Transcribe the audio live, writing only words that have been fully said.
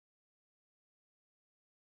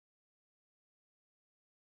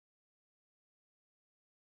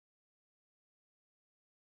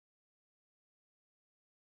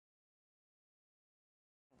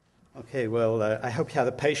Okay, well, I hope you have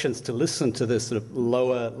the patience to listen to this sort of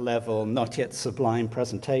lower level, not yet sublime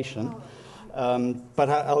presentation. But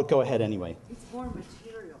I'll go ahead anyway. It's more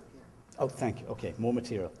material here. Oh, thank you. Okay, more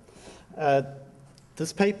material.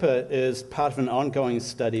 This paper is part of an ongoing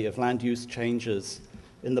study of land use changes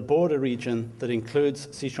in the border region that includes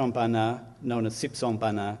Xishuangbanna, known as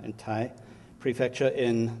Xishuangbanna in Thai, prefecture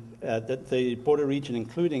in the border region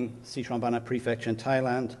including Xishuangbanna prefecture in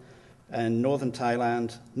Thailand, and northern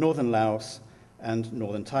Thailand, northern Laos, and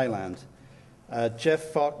northern Thailand.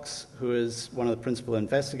 Jeff Fox, who is one of the principal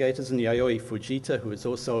investigators, and Yayoi Fujita, who is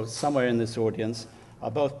also somewhere in this audience,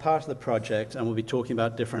 are both part of the project and will be talking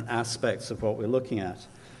about different aspects of what we're looking at.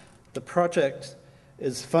 The project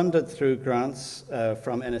is funded through grants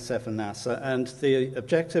from NSF and NASA, and the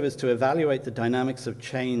objective is to evaluate the dynamics of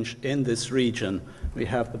change in this region. We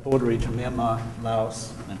have the border region, Myanmar,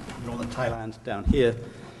 Laos, and northern Thailand down here.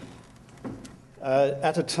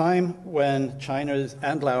 At a time when China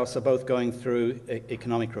and Laos are both going through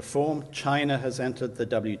economic reform, China has entered the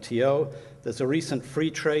WTO. There's a recent free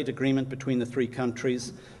trade agreement between the three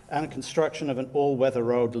countries and construction of an all-weather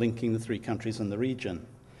road linking the three countries in the region.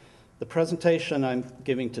 The presentation I'm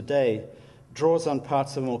giving today draws on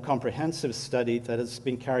parts of a more comprehensive study that has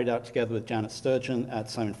been carried out together with Janet Sturgeon at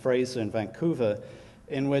Simon Fraser in Vancouver,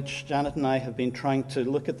 in which Janet and I have been trying to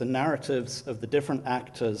look at the narratives of the different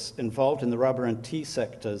actors involved in the rubber and tea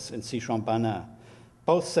sectors in Xishuangbanna.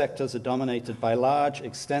 Both sectors are dominated by large,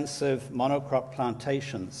 extensive monocrop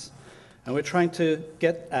plantations. And we're trying to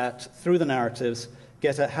get at, through the narratives,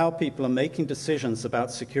 get at how people are making decisions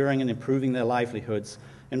about securing and improving their livelihoods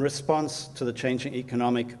in response to the changing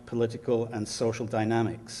economic, political, and social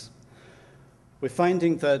dynamics. We're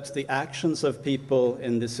finding that the actions of people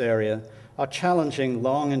in this area are challenging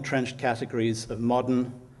long-entrenched categories of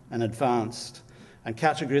modern and advanced, and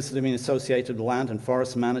categories that have been associated with land and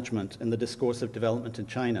forest management in the discourse of development in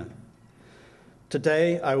China.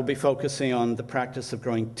 Today, I will be focusing on the practice of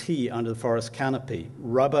growing tea under the forest canopy.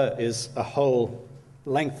 Rubber is a whole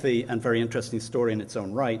lengthy and very interesting story in its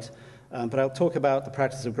own right, but I'll talk about the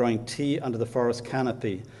practice of growing tea under the forest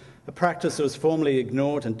canopy, a practice that was formerly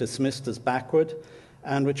ignored and dismissed as backward,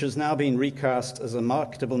 and which has now been recast as a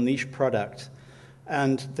marketable niche product.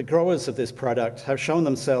 And the growers of this product have shown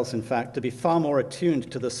themselves, in fact, to be far more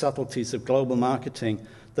attuned to the subtleties of global marketing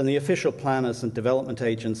than the official planners and development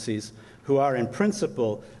agencies who are, in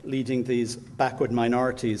principle, leading these backward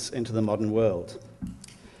minorities into the modern world.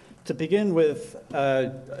 To begin with,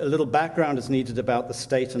 a little background is needed about the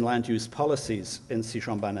state and land use policies in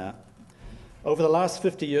Xishuangbanna. Over the last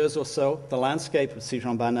 50 years or so, the landscape of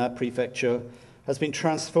Xishuangbanna prefecture has been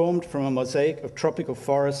transformed from a mosaic of tropical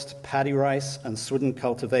forest, paddy rice, and swidden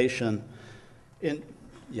cultivation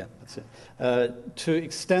to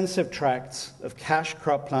extensive tracts of cash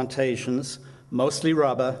crop plantations, mostly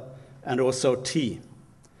rubber, and also tea.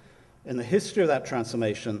 In the history of that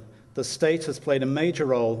transformation, the state has played a major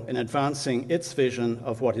role in advancing its vision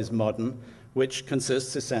of what is modern, which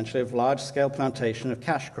consists essentially of large-scale plantation of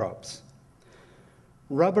cash crops.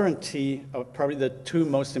 Rubber and tea are probably the two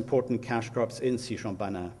most important cash crops in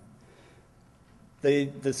Xishuangbanna.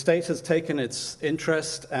 The state has taken its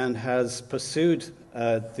interest and has pursued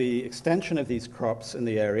the extension of these crops in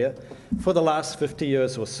the area for the last 50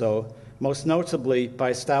 years or so, most notably by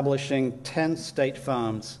establishing 10 state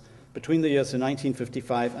farms between the years of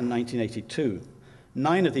 1955 and 1982.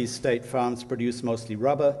 9 of these state farms produce mostly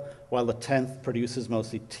rubber, while the 10th produces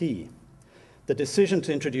mostly tea. The decision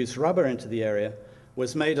to introduce rubber into the area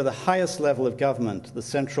was made at the highest level of government, the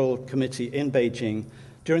Central Committee in Beijing,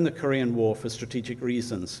 during the Korean War for strategic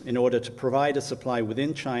reasons, in order to provide a supply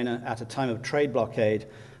within China at a time of trade blockade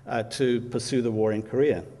to pursue the war in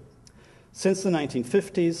Korea. Since the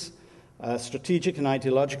 1950s, strategic and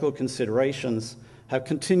ideological considerations have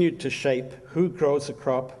continued to shape who grows a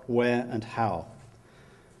crop, where, and how.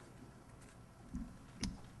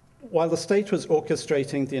 While the state was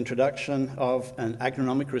orchestrating the introduction of an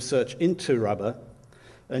agronomic research into rubber,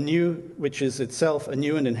 which is itself a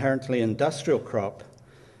new and inherently industrial crop,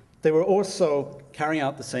 they were also carrying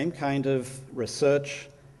out the same kind of research,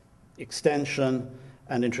 extension,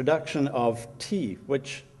 and introduction of tea,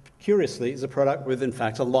 which, curiously, is a product with, in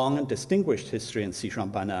fact, a long and distinguished history in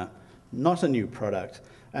Xishuangbanna, not a new product,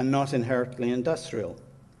 and not inherently industrial.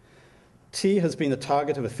 Tea has been the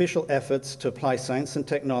target of official efforts to apply science and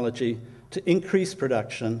technology to increase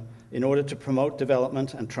production in order to promote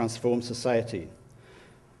development and transform society.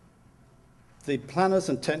 The planners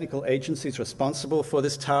and technical agencies responsible for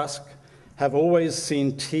this task have always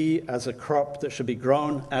seen tea as a crop that should be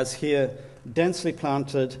grown, as here, densely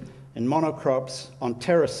planted in monocrops on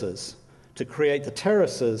terraces. To create the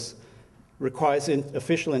terraces, requires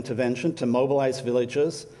official intervention to mobilize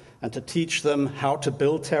villagers and to teach them how to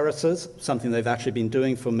build terraces, something they've actually been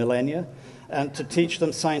doing for millennia, and to teach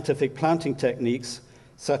them scientific planting techniques,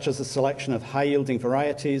 such as the selection of high-yielding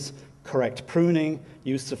varieties, correct pruning,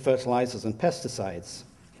 use of fertilizers and pesticides.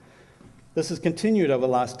 This has continued over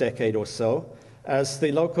the last decade or so as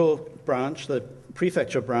the local branch, the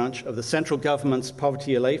prefecture branch of the central government's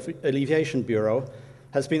Poverty Alleviation Bureau,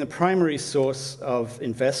 has been the primary source of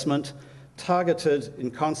investment targeted in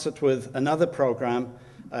concert with another program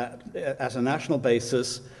at a national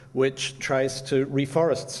basis which tries to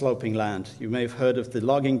reforest sloping land. You may have heard of the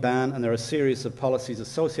logging ban, and there are a series of policies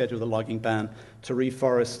associated with the logging ban to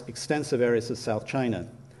reforest extensive areas of South China.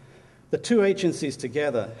 The two agencies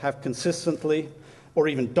together have consistently, or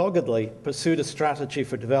even doggedly, pursued a strategy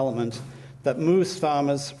for development that moves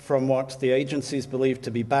farmers from what the agencies believe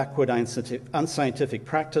to be backward, unscientific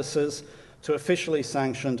practices to officially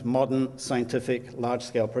sanctioned modern, scientific,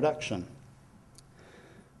 large-scale production.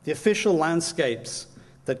 The official landscapes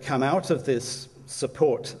that come out of this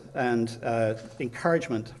support and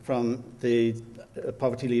encouragement from the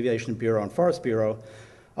Poverty Alleviation Bureau and Forest Bureau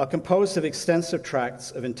are composed of extensive tracts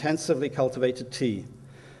of intensively cultivated tea,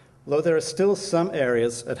 although there are still some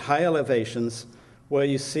areas at high elevations where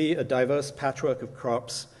you see a diverse patchwork of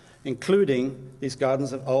crops, including these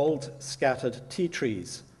gardens of old, scattered tea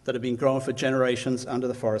trees that have been grown for generations under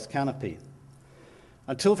the forest canopy.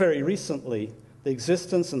 Until very recently, the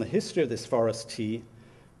existence and the history of this forest tea,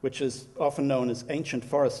 which is often known as ancient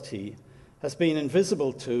forest tea, has been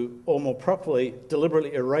invisible to, or more properly,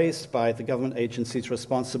 deliberately erased by the government agencies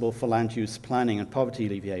responsible for land use planning and poverty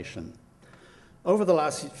alleviation. Over the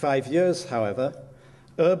last 5 years, however,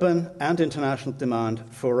 urban and international demand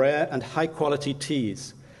for rare and high-quality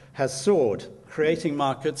teas has soared, creating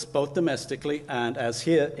markets both domestically and, as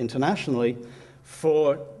here, internationally,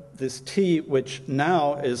 for this tea, which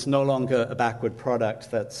now is no longer a backward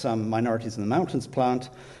product that some minorities in the mountains plant,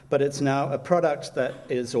 but it's now a product that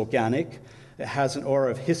is organic. It has an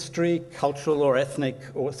aura of history, cultural or ethnic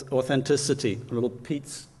authenticity. A little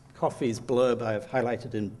Pete's Coffee's blurb I have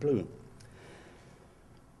highlighted in blue.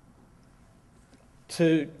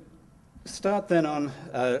 To start then on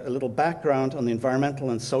a little background on the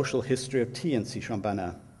environmental and social history of tea in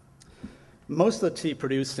Xishuangbanna. Most of the tea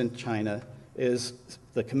produced in China is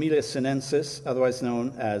the Camellia sinensis, otherwise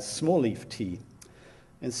known as small leaf tea.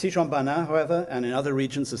 In Xishuangbanna, however, and in other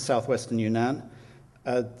regions of southwestern Yunnan,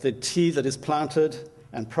 the tea that is planted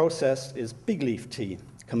and processed is big leaf tea,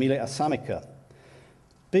 Camellia assamica.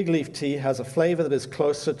 Big leaf tea has a flavor that is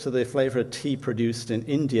closer to the flavor of tea produced in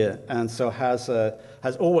India, and so has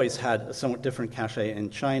always had a somewhat different cachet in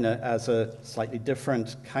China as a slightly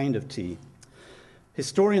different kind of tea.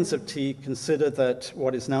 Historians of tea consider that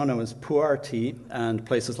what is now known as pu'er tea, and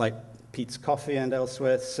places like Pete's Coffee and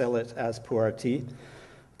elsewhere sell it as pu'er tea,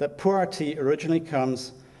 that pu'er tea originally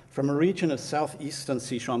comes from a region of southeastern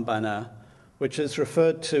Xishuangbanna, which is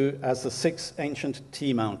referred to as the Six Ancient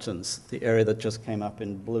Tea Mountains, the area that just came up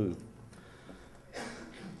in blue.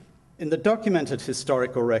 In the documented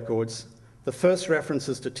historical records, the first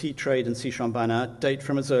references to tea trade in Xishuangbanna date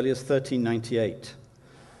from as early as 1398.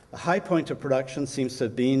 The high point of production seems to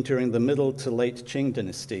have been during the Middle to Late Qing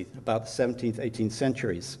dynasty, about the 17th, 18th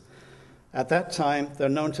centuries. At that time, there are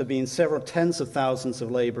known to have been several tens of thousands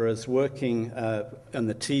of laborers working in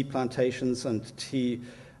the tea plantations and tea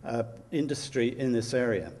industry in this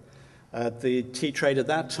area. The tea trade at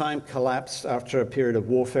that time collapsed after a period of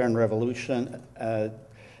warfare and revolution,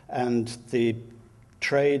 and the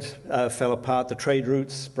trade fell apart, the trade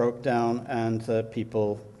routes broke down, and the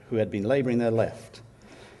people who had been laboring there left.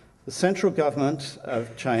 The central government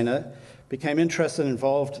of China became interested and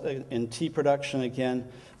involved in tea production again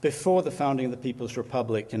before the founding of the People's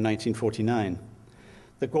Republic in 1949.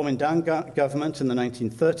 The Kuomintang government in the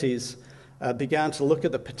 1930s began to look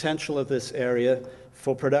at the potential of this area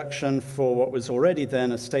for production for what was already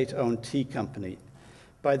then a state-owned tea company.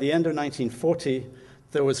 By the end of 1940,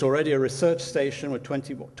 there was already a research station with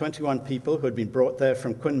 21 people who had been brought there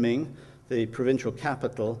from Kunming, the provincial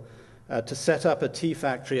capital, to set up a tea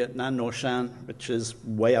factory at Nannoshan, which is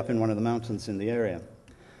way up in one of the mountains in the area.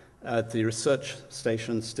 The research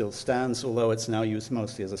station still stands, although it's now used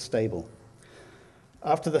mostly as a stable.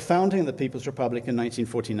 After the founding of the People's Republic in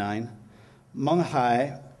 1949,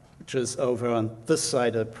 Monghai, which is over on this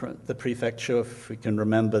side of the prefecture, if we can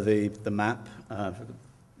remember the map,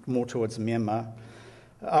 more towards Myanmar.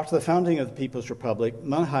 After the founding of the People's Republic,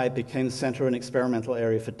 Monghai became the center of an experimental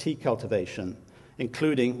area for tea cultivation,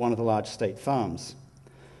 including one of the large state farms.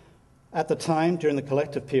 At the time, during the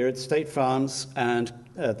collective period, state farms and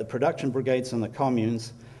the production brigades and the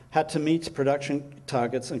communes had to meet production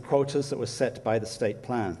targets and quotas that were set by the state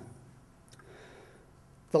plan.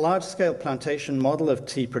 The large-scale plantation model of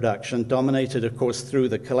tea production dominated, of course, through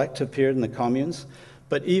the collective period in the communes,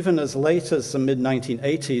 but even as late as the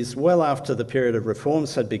mid-1980s, well after the period of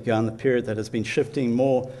reforms had begun, the period that has been shifting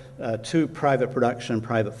more to private production,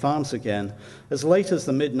 private farms again, as late as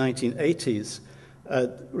the mid-1980s, a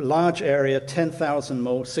large area, 10,000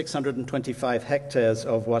 mo, 625 hectares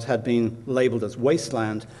of what had been labeled as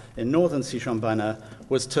wasteland in northern Xishuangbanna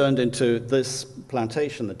was turned into this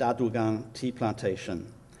plantation, the Dadugang tea plantation.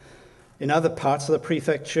 In other parts of the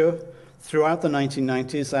prefecture, throughout the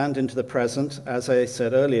 1990s and into the present, as I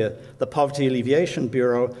said earlier, the Poverty Alleviation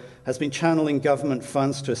Bureau has been channeling government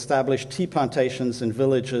funds to establish tea plantations in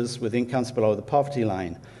villages with incomes below the poverty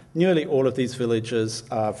line. Nearly all of these villages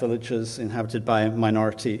are villages inhabited by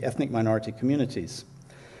ethnic minority communities.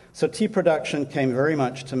 So tea production came very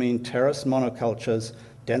much to mean terraced monocultures,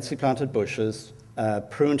 densely planted bushes,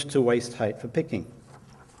 pruned to waist height for picking.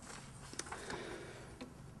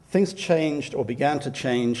 Things changed or began to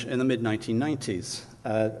change in the mid-1990s.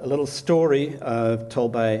 A little story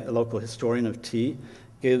told by a local historian of tea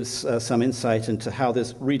gives some insight into how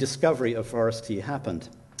this rediscovery of forest tea happened.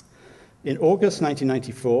 In August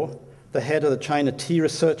 1994, the head of the China Tea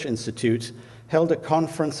Research Institute held a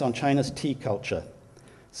conference on China's tea culture.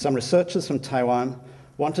 Some researchers from Taiwan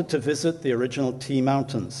wanted to visit the original tea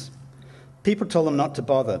mountains. People told them not to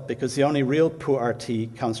bother because the only real pu'er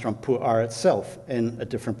tea comes from Pu'er itself in a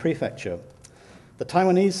different prefecture. The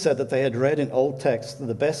Taiwanese said that they had read in old texts that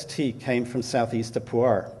the best tea came from southeast of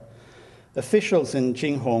Pu'er. Officials in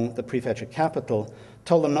Jinghong, the prefecture capital,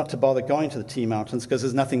 told them not to bother going to the tea mountains because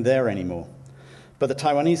there's nothing there anymore. But the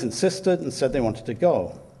Taiwanese insisted and said they wanted to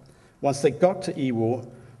go. Once they got to Yiwu,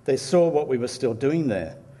 they saw what we were still doing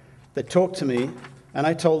there. They talked to me, and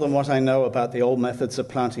I told them what I know about the old methods of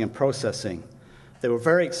planting and processing. They were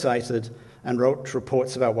very excited and wrote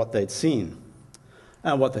reports about what they'd seen.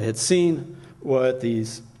 And what they had seen were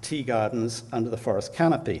these tea gardens under the forest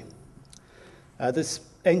canopy. This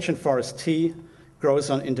ancient forest tea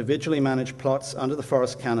grows on individually managed plots under the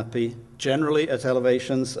forest canopy, generally at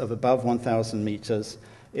elevations of above 1,000 meters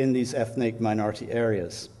in these ethnic minority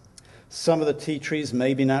areas. Some of the tea trees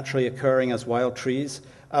may be naturally occurring as wild trees.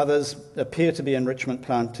 Others appear to be enrichment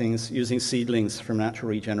plantings using seedlings from natural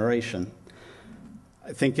regeneration.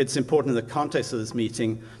 I think it's important in the context of this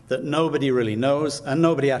meeting that nobody really knows and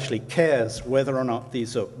nobody actually cares whether or not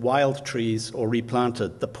these are wild trees or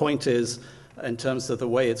replanted. The point is, in terms of the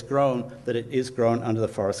way it's grown, that it is grown under the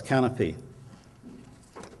forest canopy.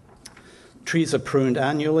 Trees are pruned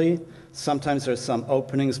annually. Sometimes there are some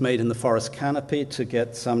openings made in the forest canopy to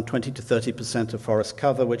get some 20 to 30% of forest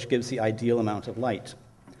cover, which gives the ideal amount of light.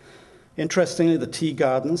 Interestingly, the tea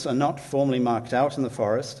gardens are not formally marked out in the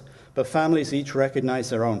forest, but families each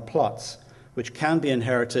recognize their own plots, which can be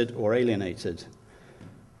inherited or alienated.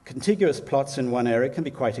 Contiguous plots in one area can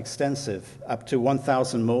be quite extensive, up to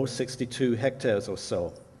 1,000 mo, 62 hectares or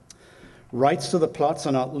so. Rights to the plots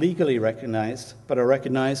are not legally recognized, but are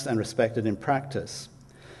recognized and respected in practice.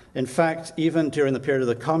 In fact, even during the period of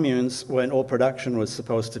the communes, when all production was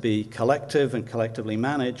supposed to be collective and collectively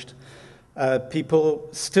managed, people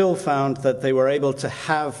still found that they were able to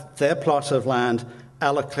have their plot of land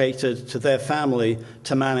allocated to their family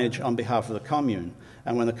to manage on behalf of the commune.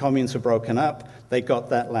 And when the communes were broken up, they got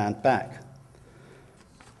that land back.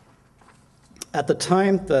 At the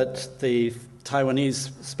time that the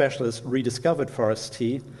Taiwanese specialists rediscovered forest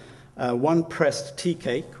tea, one pressed tea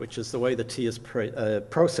cake, which is the way the tea is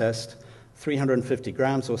processed, 350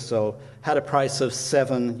 grams or so, had a price of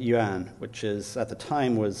 7 yuan, which is, at the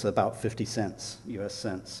time, was about 50 cents, US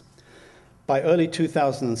cents. By early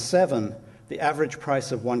 2007, the average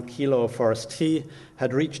price of 1 kilo of forest tea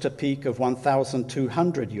had reached a peak of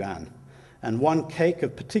 1,200 yuan, and one cake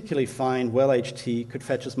of particularly fine, well-aged tea could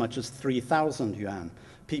fetch as much as 3,000 yuan.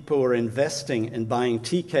 People were investing in buying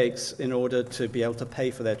tea cakes in order to be able to pay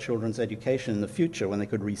for their children's education in the future when they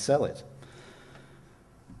could resell it.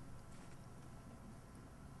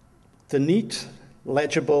 The neat,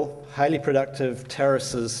 legible, highly productive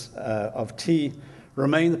terraces of tea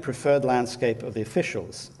remain the preferred landscape of the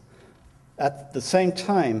officials. At the same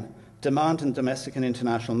time, demand in domestic and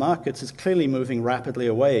international markets is clearly moving rapidly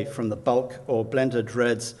away from the bulk or blended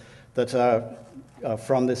reds that are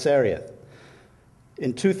from this area.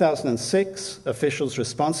 In 2006, officials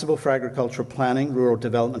responsible for agricultural planning, rural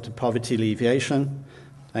development, and poverty alleviation,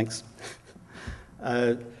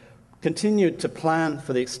 continued to plan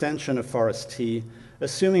for the extension of forest tea,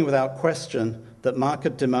 assuming without question that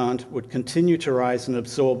market demand would continue to rise and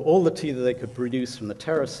absorb all the tea that they could produce from the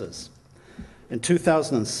terraces. In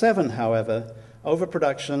 2007, however,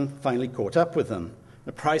 overproduction finally caught up with them.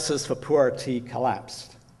 The prices for pu'er tea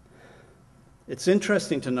collapsed. It's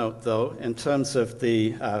interesting to note, though, in terms of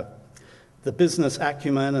the business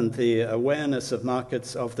acumen and the awareness of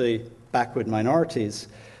markets of the backward minorities,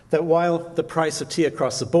 that while the price of tea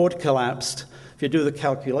across the board collapsed, if you do the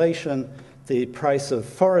calculation, the price of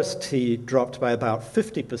forest tea dropped by about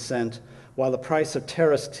 50%, while the price of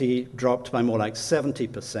terraced tea dropped by more like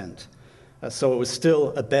 70%. So it was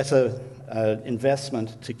still a better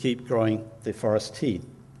investment to keep growing the forest tea.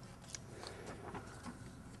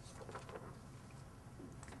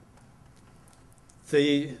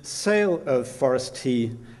 The sale of forest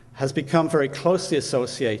tea has become very closely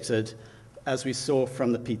associated, as we saw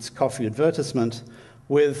from the Peet's Coffee advertisement,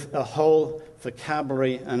 with a whole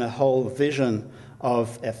vocabulary and a whole vision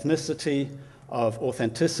of ethnicity, of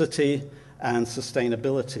authenticity, and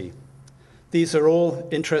sustainability. These are all,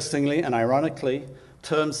 interestingly and ironically,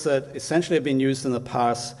 terms that essentially have been used in the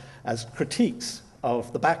past as critiques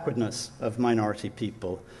of the backwardness of minority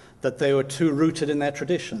people, that they were too rooted in their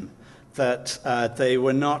tradition, that they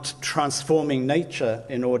were not transforming nature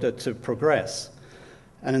in order to progress.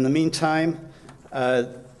 And in the meantime,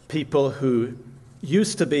 people who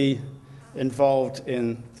used to be involved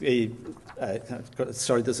in the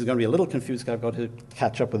sorry, this is going to be a little confusing. I've got to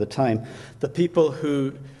catch up with the time. The people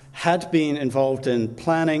who had been involved in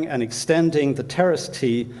planning and extending the terraced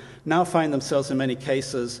tea now find themselves in many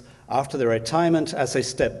cases, after their retirement, as they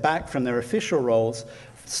step back from their official roles,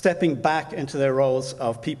 stepping back into their roles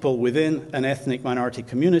of people within an ethnic minority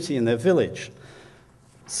community in their village.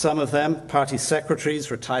 Some of them, party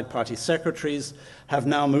secretaries, retired party secretaries, have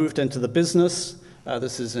now moved into the business.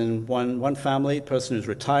 This is in one family. A person who's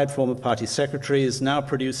retired, former party secretary, is now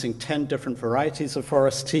producing 10 different varieties of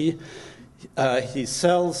forest tea. He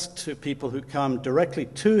sells to people who come directly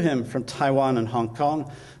to him from Taiwan and Hong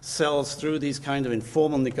Kong, sells through these kind of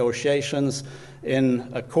informal negotiations in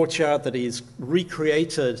a courtyard that he's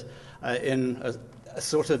recreated in a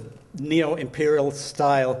sort of neo-imperial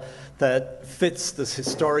style that fits this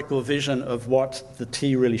historical vision of what the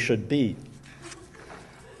tea really should be.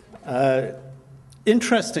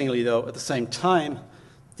 Interestingly, though, at the same time,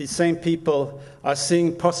 these same people are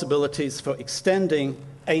seeing possibilities for extending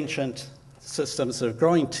ancient systems of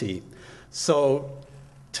growing tea. So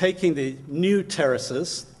taking the new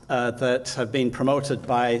terraces that have been promoted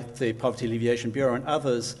by the Poverty Alleviation Bureau and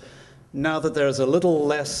others, now that there's a little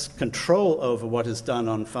less control over what is done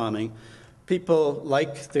on farming, people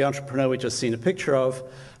like the entrepreneur we just seen a picture of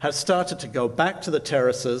have started to go back to the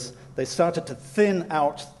terraces. They started to thin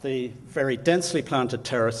out the very densely planted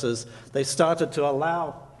terraces. They started to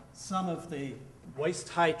allow some of the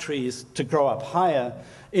waist-high trees to grow up higher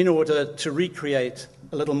in order to recreate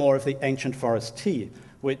a little more of the ancient forest tea,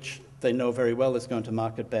 which they know very well is going to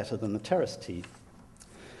market better than the terraced tea.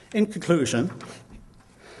 In conclusion,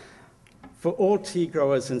 for all tea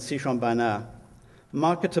growers in Xishuangbanna,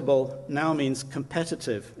 marketable now means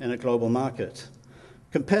competitive in a global market.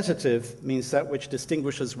 Competitive means that which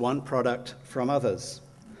distinguishes one product from others.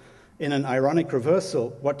 In an ironic reversal,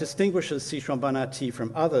 what distinguishes Xishuangbanna tea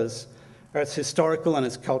from others are its historical and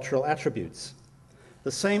its cultural attributes.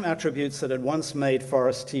 The same attributes that had once made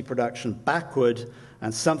forest tea production backward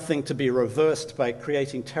and something to be reversed by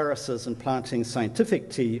creating terraces and planting scientific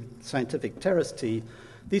terrace tea,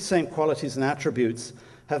 these same qualities and attributes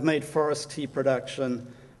have made forest tea production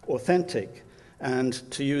authentic and,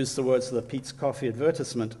 to use the words of the Peet's Coffee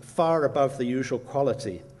advertisement, far above the usual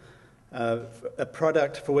quality, a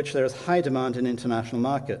product for which there is high demand in international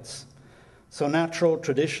markets. So natural,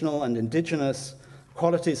 traditional, and indigenous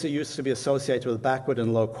qualities that used to be associated with backward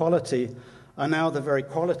and low quality are now the very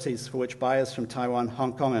qualities for which buyers from Taiwan,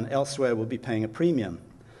 Hong Kong, and elsewhere will be paying a premium.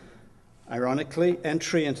 Ironically,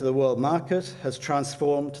 entry into the world market has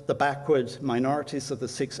transformed the backward minorities of the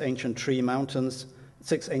six ancient tea mountains,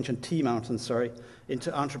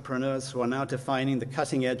 into entrepreneurs who are now defining the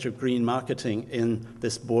cutting edge of green marketing in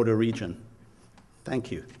this border region.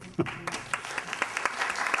 Thank you.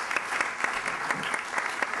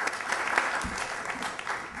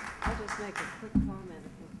 I'll just make a quick comment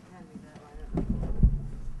if you can hand me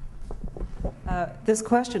that line. This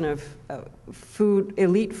question of food,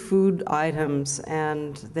 elite food items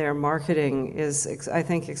and their marketing is, I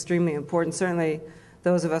think, extremely important. Certainly,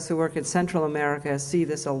 those of us who work in Central America see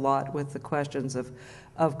this a lot with the questions of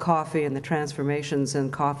coffee and the transformations in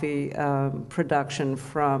coffee production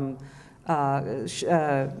from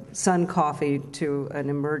sun coffee to an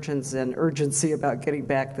emergence and urgency about getting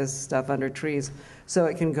back this stuff under trees so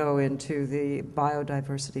it can go into the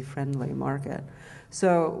biodiversity-friendly market.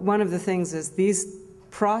 So one of the things is these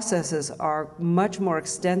processes are much more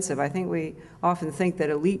extensive. I think we often think that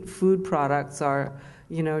elite food products are,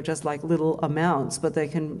 just like little amounts, but they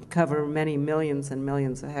can cover many millions and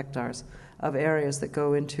millions of hectares of areas that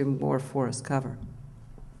go into more forest cover.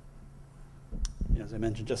 As I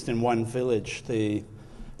mentioned, just in one village,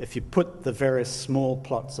 if you put the various small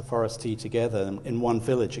plots of forest tea together in one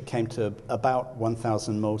village, it came to about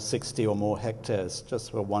 1,060 or more hectares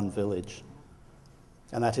just for one village.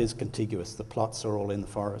 And that is contiguous. The plots are all in the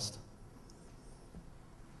forest.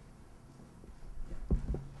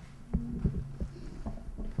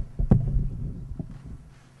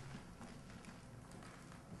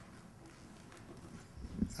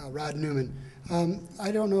 Rod Newman.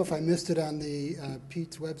 I don't know if I missed it on the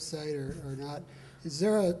Pete's website or not. Is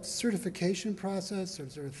there a certification process, or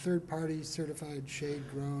is there a third-party certified shade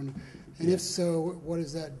grown? And if so, what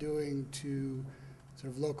is that doing to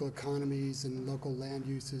sort of local economies and local land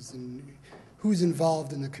uses, and who's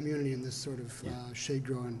involved in the community in this sort of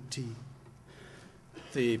shade-grown tea?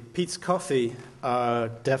 The Pete's Coffee are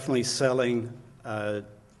definitely selling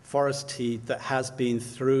forest tea that has been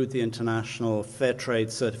through the international fair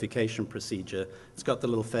trade certification procedure. It's got the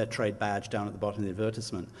little fair trade badge down at the bottom of the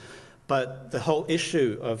advertisement. But the whole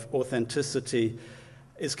issue of authenticity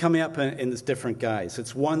is coming up in this different guise.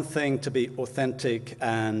 It's one thing to be authentic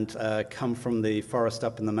and come from the forest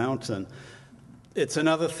up in the mountain. It's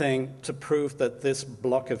another thing to prove that this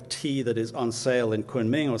block of tea that is on sale in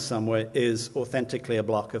Kunming or somewhere is authentically a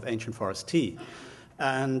block of ancient forest tea.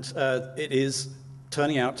 And it is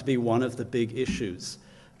turning out to be one of the big issues.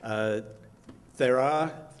 There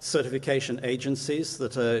are certification agencies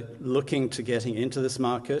that are looking to getting into this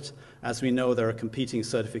market. As we know, there are competing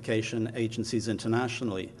certification agencies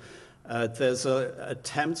internationally. There's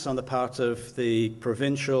attempts on the part of the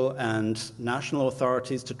provincial and national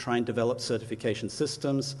authorities to try and develop certification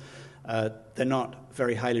systems. They're not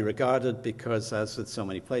very highly regarded because, as with so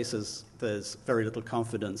many places, there's very little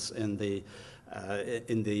confidence in the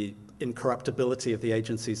incorruptibility of the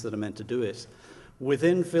agencies that are meant to do it.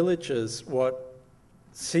 Within villages, what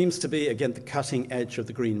seems to be, again, the cutting edge of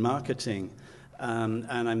the green marketing, and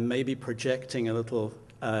I'm maybe projecting a little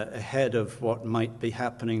ahead of what might be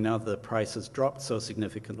happening now that the price has dropped so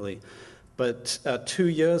significantly. But 2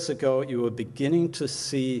 years ago, you were beginning to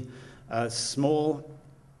see small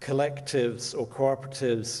collectives or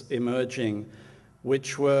cooperatives emerging,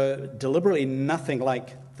 which were deliberately nothing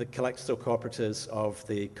like the collectives or cooperatives of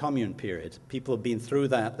the commune period. People have been through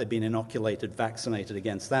that. They've been inoculated, vaccinated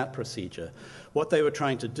against that procedure. What they were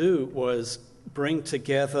trying to do was bring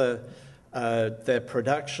together their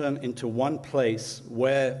production into one place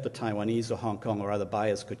where the Taiwanese or Hong Kong or other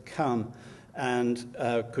buyers could come and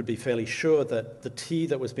could be fairly sure that the tea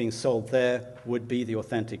that was being sold there would be the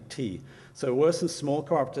authentic tea. So there were some small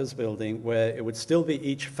cooperatives building where it would still be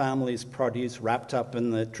each family's produce wrapped up in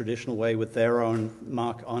the traditional way with their own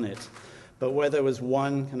mark on it, but where there was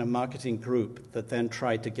one kind of marketing group that then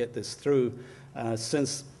tried to get this through.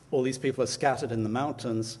 Since all these people are scattered in the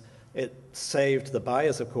mountains, it saved the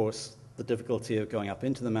buyers, of course, the difficulty of going up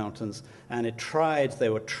into the mountains, and they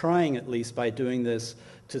were trying at least by doing this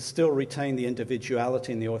to still retain the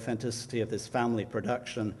individuality and the authenticity of this family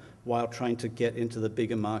production while trying to get into the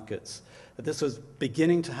bigger markets. But this was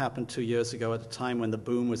beginning to happen 2 years ago at a time when the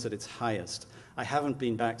boom was at its highest. I haven't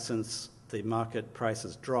been back since the market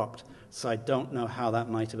prices dropped, so I don't know how that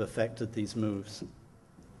might have affected these moves.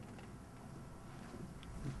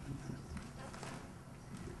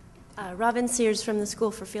 Robin Sears from the School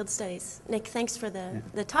for Field Studies. Nick, thanks for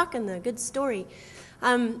the talk and the good story.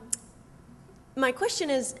 My question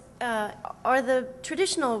is, are the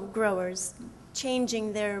traditional growers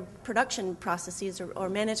changing their production processes or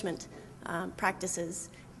management practices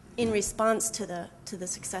in response to the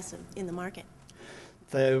success in the market?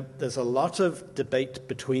 There's a lot of debate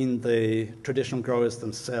between the traditional growers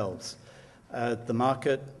themselves. The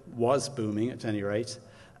market was booming at any rate,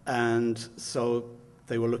 and so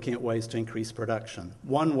they were looking at ways to increase production.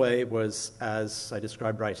 One way was, as I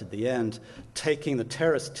described right at the end, taking the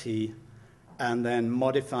terraced tea and then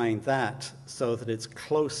modifying that so that it's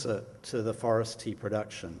closer to the forest tea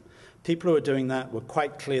production. People who were doing that were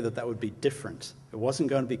quite clear that that would be different. It wasn't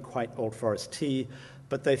going to be quite old forest tea,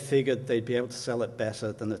 but they figured they'd be able to sell it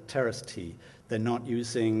better than the terraced tea. They're not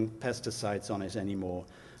using pesticides on it anymore.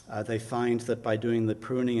 They find that by doing the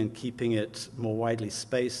pruning and keeping it more widely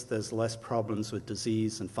spaced, there's less problems with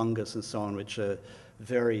disease and fungus and so on, which are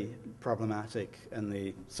very problematic in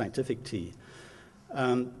the scientific tea.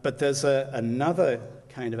 But there's another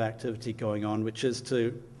kind of activity going on, which is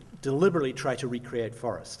to deliberately try to recreate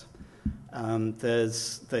forest.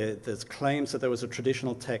 There's claims that there was a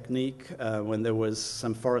traditional technique when there was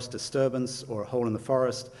some forest disturbance or a hole in the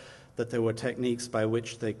forest, that there were techniques by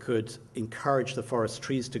which they could encourage the forest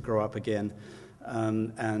trees to grow up again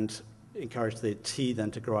and encourage the tea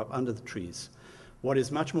then to grow up under the trees. What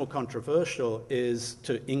is much more controversial is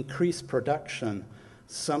to increase production.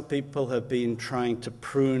 Some people have been trying to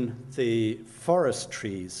prune the forest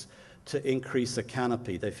trees to increase the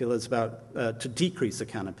canopy. They feel it's about to decrease the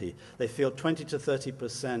canopy. They feel 20 to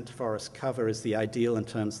 30% forest cover is the ideal in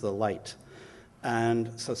terms of the light.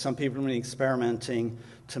 And so some people have been experimenting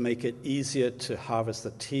to make it easier to harvest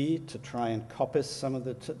the tea, to try and coppice some of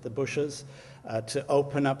the bushes, to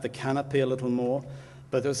open up the canopy a little more.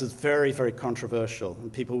 But this is very, very controversial.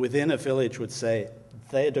 And people within a village would say,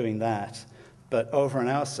 they're doing that, but over on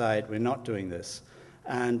our side, we're not doing this.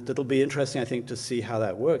 And it'll be interesting, I think, to see how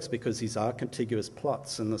that works, because these are contiguous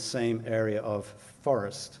plots in the same area of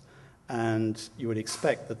forest. And you would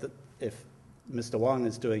expect that if Mr. Wang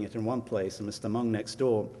is doing it in one place and Mr. Meng next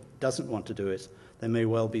door doesn't want to do it, there may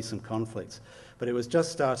well be some conflicts. But it was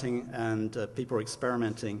just starting, and people are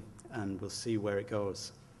experimenting, and we'll see where it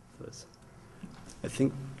goes. I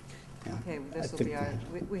think. Yeah, okay, this will be our.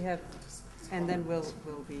 We have, and then we'll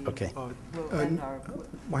be. Okay. We'll end our.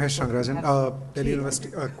 Mahesh Rangarajan, Delhi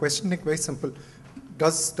University. Question, Nick, very simple.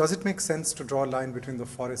 Does it make sense to draw a line between the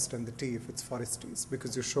forest and the tea if it's forest trees?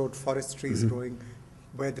 Because you showed forest trees growing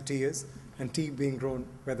where the tea is, and tea being grown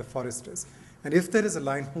where the forest is. And if there is a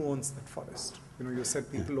line, who owns that forest? You know, you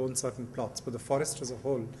said people own certain plots, but the forest as a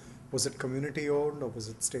whole, was it community owned or was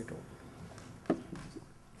it state owned?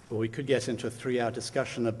 Well, we could get into a 3-hour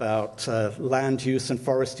discussion about land use and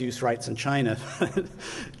forest use rights in China.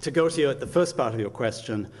 To go to the first part of your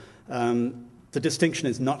question, the distinction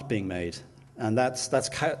is not being made, and that's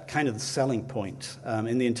kind of the selling point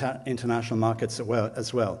in the international markets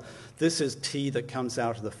as well. This is tea that comes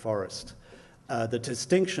out of the forest. The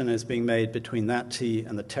distinction is being made between that tea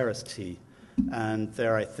and the terraced tea, and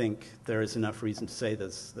there I think there is enough reason to say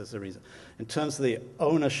there's a reason. In terms of the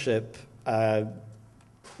ownership,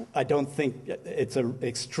 I don't think it's an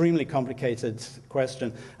extremely complicated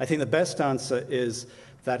question. I think the best answer is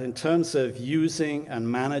that in terms of using and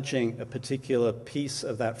managing a particular piece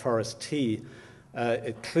of that forest tea,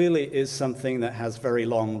 it clearly is something that has very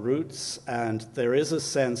long roots, and there is a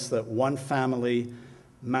sense that one family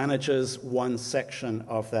manages one section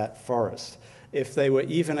of that forest. If they were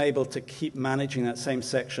even able to keep managing that same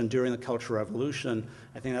section during the Cultural Revolution,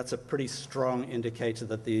 I think that's a pretty strong indicator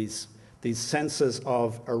that these senses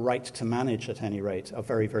of a right to manage, at any rate, are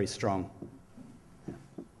very, very strong.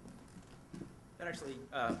 That actually,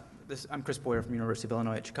 I'm Chris Boyer from University of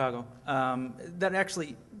Illinois at Chicago. That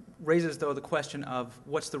actually raises, though, the question of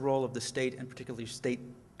what's the role of the state, and particularly state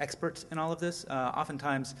experts in all of this.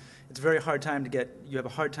 Oftentimes, it's a very hard time to get, you have a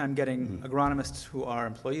hard time getting agronomists who are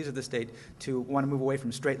employees of the state to want to move away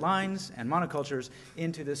from straight lines and monocultures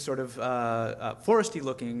into this sort of foresty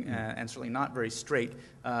looking and certainly not very straight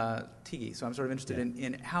tea. So I'm sort of interested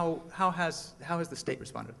in how has the state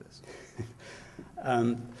responded to this?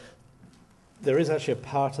 There is actually a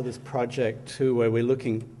part of this project, too, where we're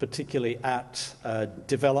looking particularly at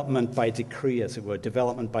development by decree, as it were,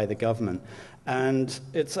 development by the government. And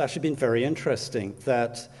it's actually been very interesting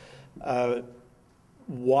that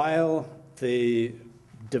while the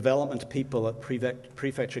development people at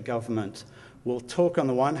prefecture government will talk on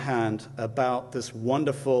the one hand about this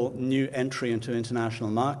wonderful new entry into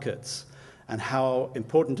international markets and how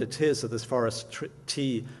important it is that this forest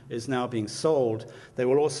tea is now being sold, they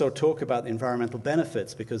will also talk about the environmental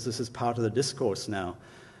benefits, because this is part of the discourse now.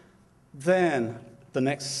 Then the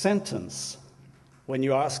next sentence, when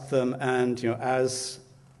you ask them, and as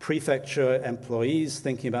prefecture employees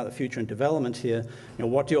thinking about the future and development here,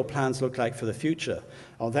 what do your plans look like for the future?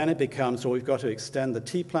 Well, then it becomes, well, we've got to extend the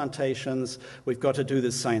tea plantations, we've got to do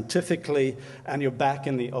this scientifically, and you're back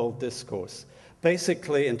in the old discourse.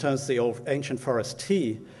 Basically, in terms of the old ancient forest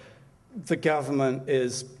tea, the government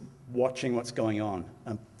is watching what's going on.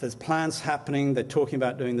 There's plans happening, they're talking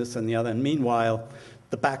about doing this and the other, and meanwhile,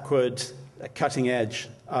 the backward, cutting edge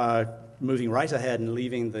are moving right ahead and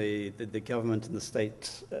leaving the government and the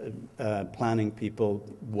state planning people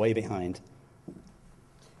way behind.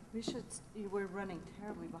 We're running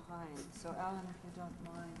terribly behind, so Alan, if you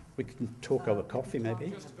don't mind. We can talk over coffee, maybe.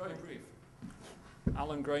 Just very brief.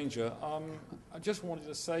 Alan Granger, I just wanted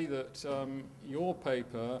to say that your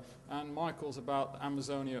paper and Michael's about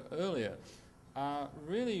Amazonia earlier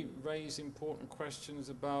really raise important questions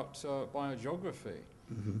about biogeography.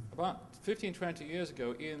 About 15, 20 years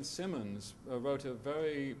ago, Ian Simmons wrote a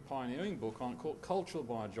very pioneering book called Cultural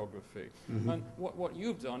Biogeography. And what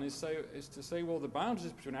you've done is to say, well, the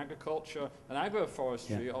boundaries between agriculture and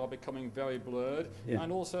agroforestry are becoming very blurred,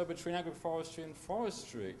 and also between agroforestry and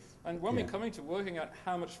forestry. And when we're coming to working out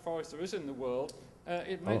how much forest there is in the world,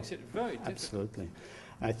 it makes it very difficult. Absolutely.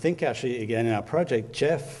 I think actually, again, in our project,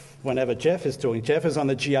 whenever Jeff is talking, Jeff is on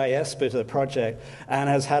the GIS bit of the project and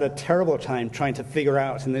has had a terrible time trying to figure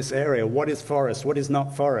out in this area what is forest, what is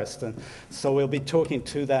not forest. And so we'll be talking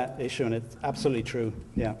to that issue, and it's absolutely true.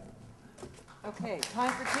 Yeah. Okay,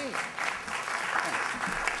 time for tea.